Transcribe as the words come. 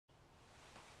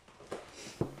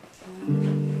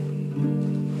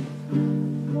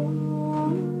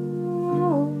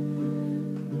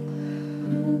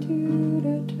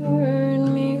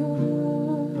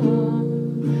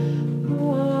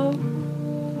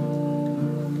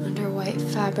Under white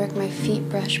fabric, my feet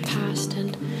brush past,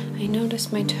 and I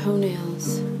notice my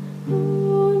toenails.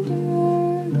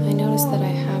 I notice that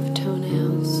I have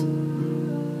toenails.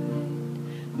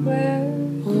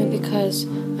 Only because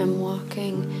I'm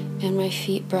walking and my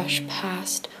feet brush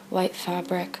past white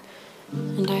fabric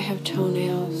and I have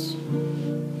toenails.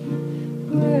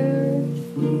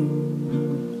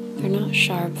 They're not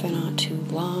sharp, they're not too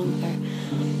long, they're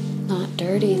not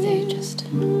dirty, they just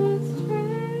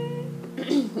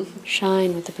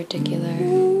shine with a particular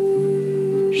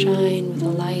shine with a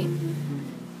light.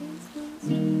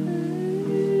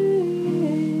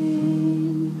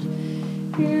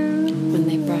 When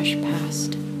they brush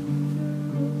past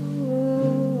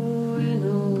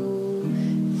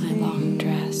my long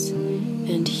dress,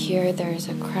 and here there's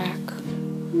a crack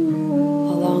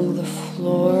along the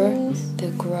floor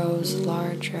that grows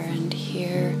larger, and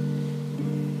here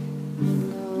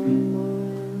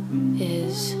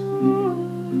is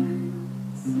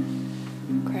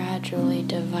gradually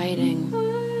dividing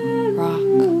rock.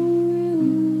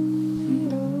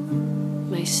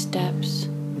 My steps,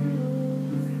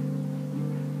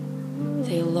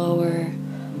 they lower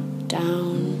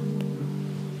down.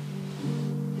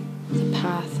 The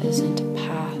path isn't a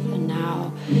path, and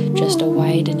now just a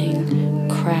widening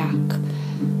crack.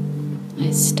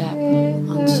 I step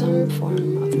on some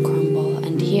form of crumble,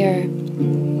 and here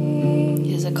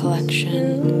is a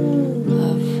collection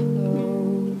of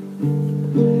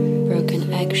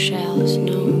broken eggshells.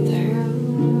 No, they're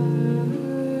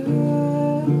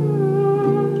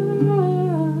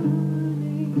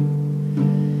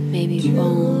maybe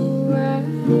bone.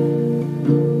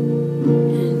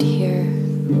 And here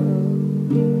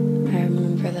I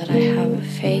remember that I have a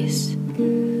face,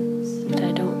 but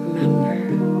I don't remember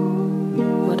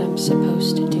what I'm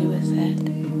supposed to do with it.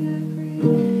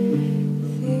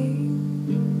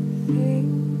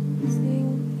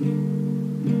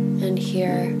 And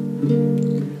here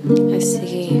I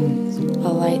see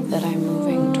a light that I'm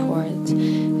moving towards,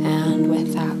 and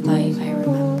with that light I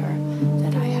remember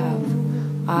that I have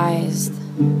eyes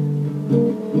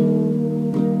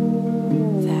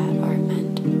that are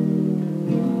meant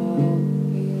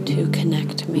to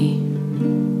connect me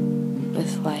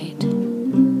with light,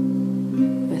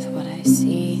 with what I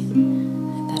see,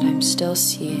 and that I'm still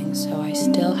seeing, so I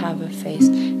still have a face,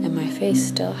 and my face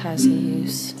still has a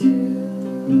use.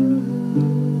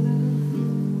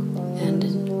 And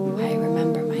I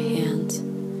remember my hands.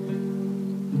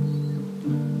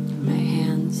 My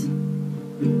hands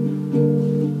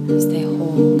as they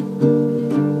hold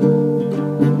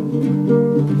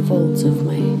folds of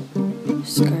my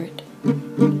skirt.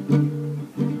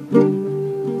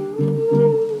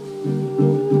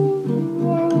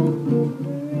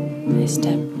 I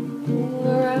step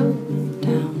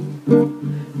down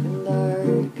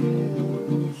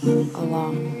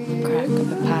along the crack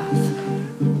of a path.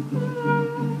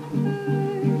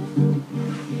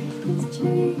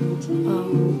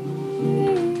 Oh,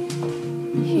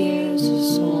 here's a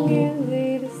soul, and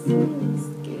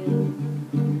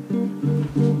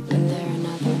there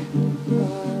another.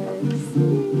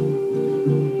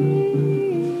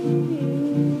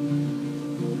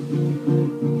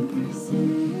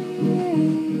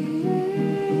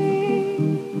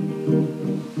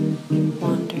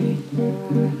 Wandering.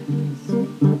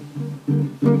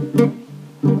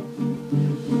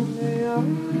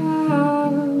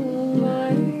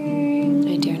 I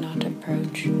dare not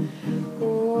approach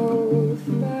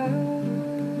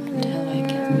until I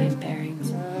get my bearings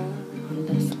on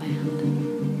this land.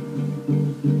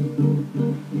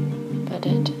 But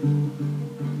it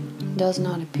does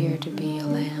not appear to be a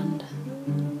land.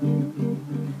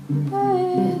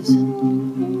 It is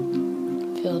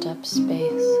filled up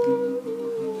space.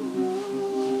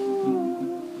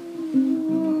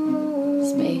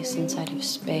 Space inside of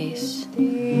space.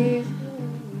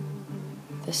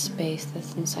 The space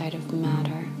that's inside of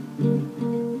matter.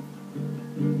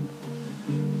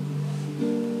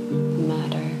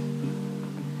 Matter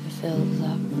that fills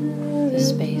up the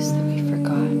space that we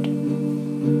forgot,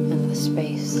 and the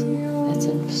space that's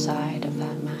inside of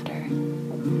that matter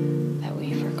that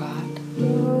we forgot.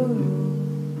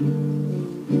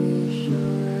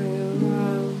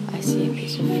 I see a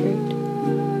piece of fruit.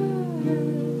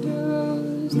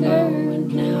 Oh,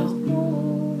 and now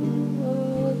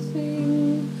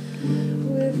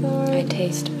I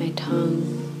taste my tongue.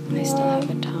 I still have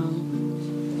a tongue.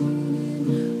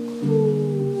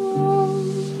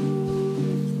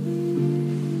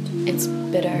 It's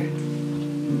bitter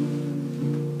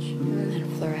and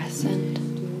fluorescent.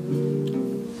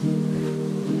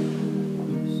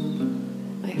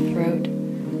 My throat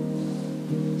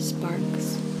sparks.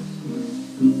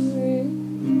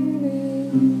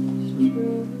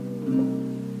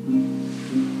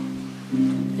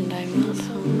 And I'm not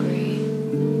hungry.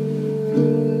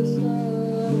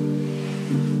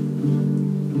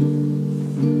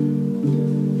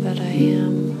 But I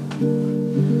am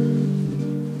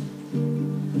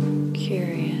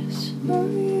curious about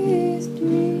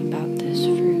this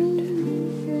fruit.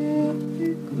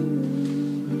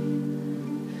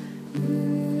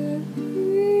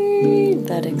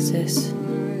 That exists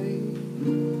where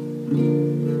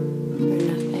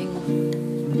nothing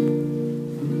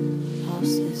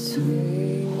else is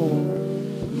whole.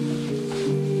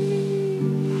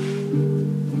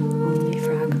 Only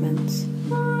fragments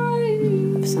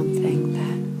of something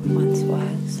that once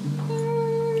was.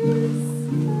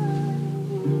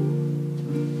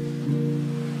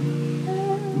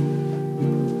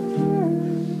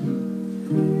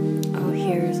 Oh,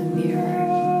 here's a mirror.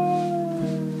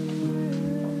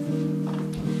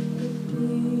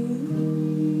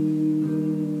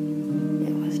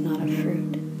 It was not a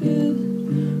fruit.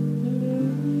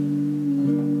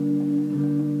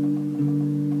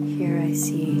 Here I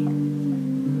see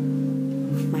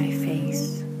my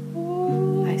face.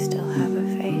 I still have a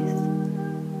face.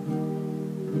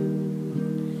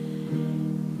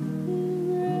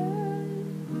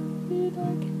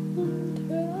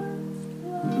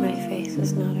 My face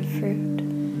is not a fruit,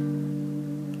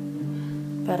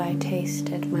 but I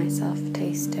tasted myself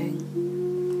tasting.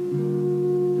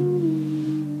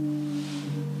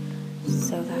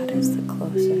 So that is the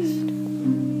closest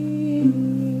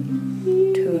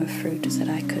to a fruit that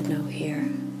I could know here.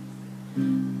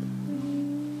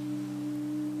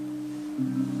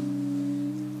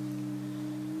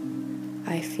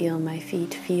 I feel my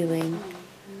feet feeling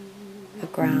the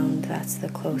ground. That's the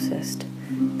closest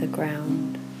the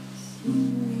ground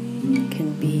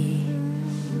can be.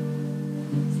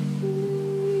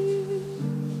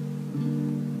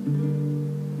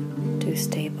 To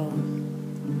stable,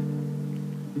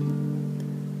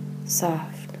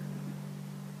 soft,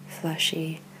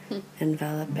 fleshy,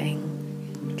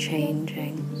 enveloping,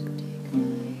 changing,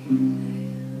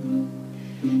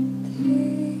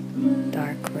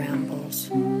 dark rambles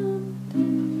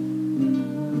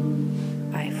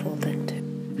I fold into.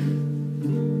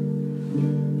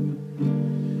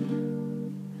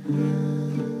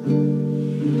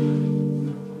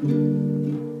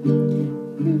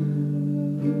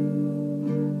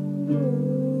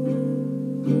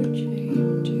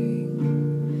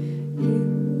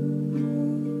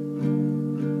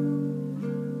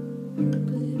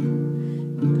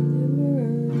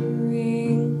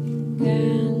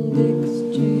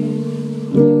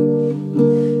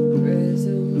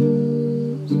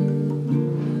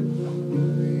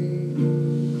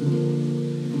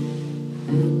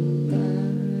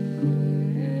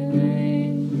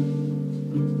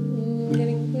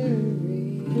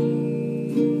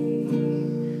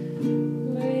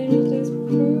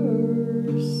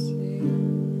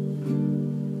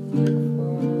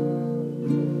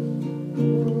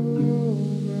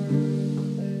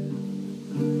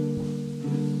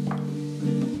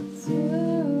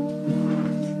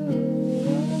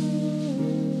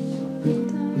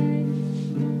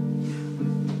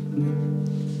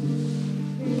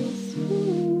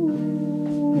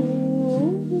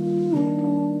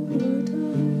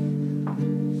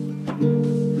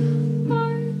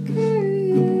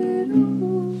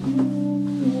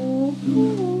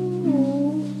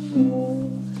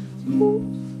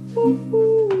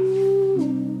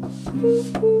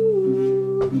 Ooh.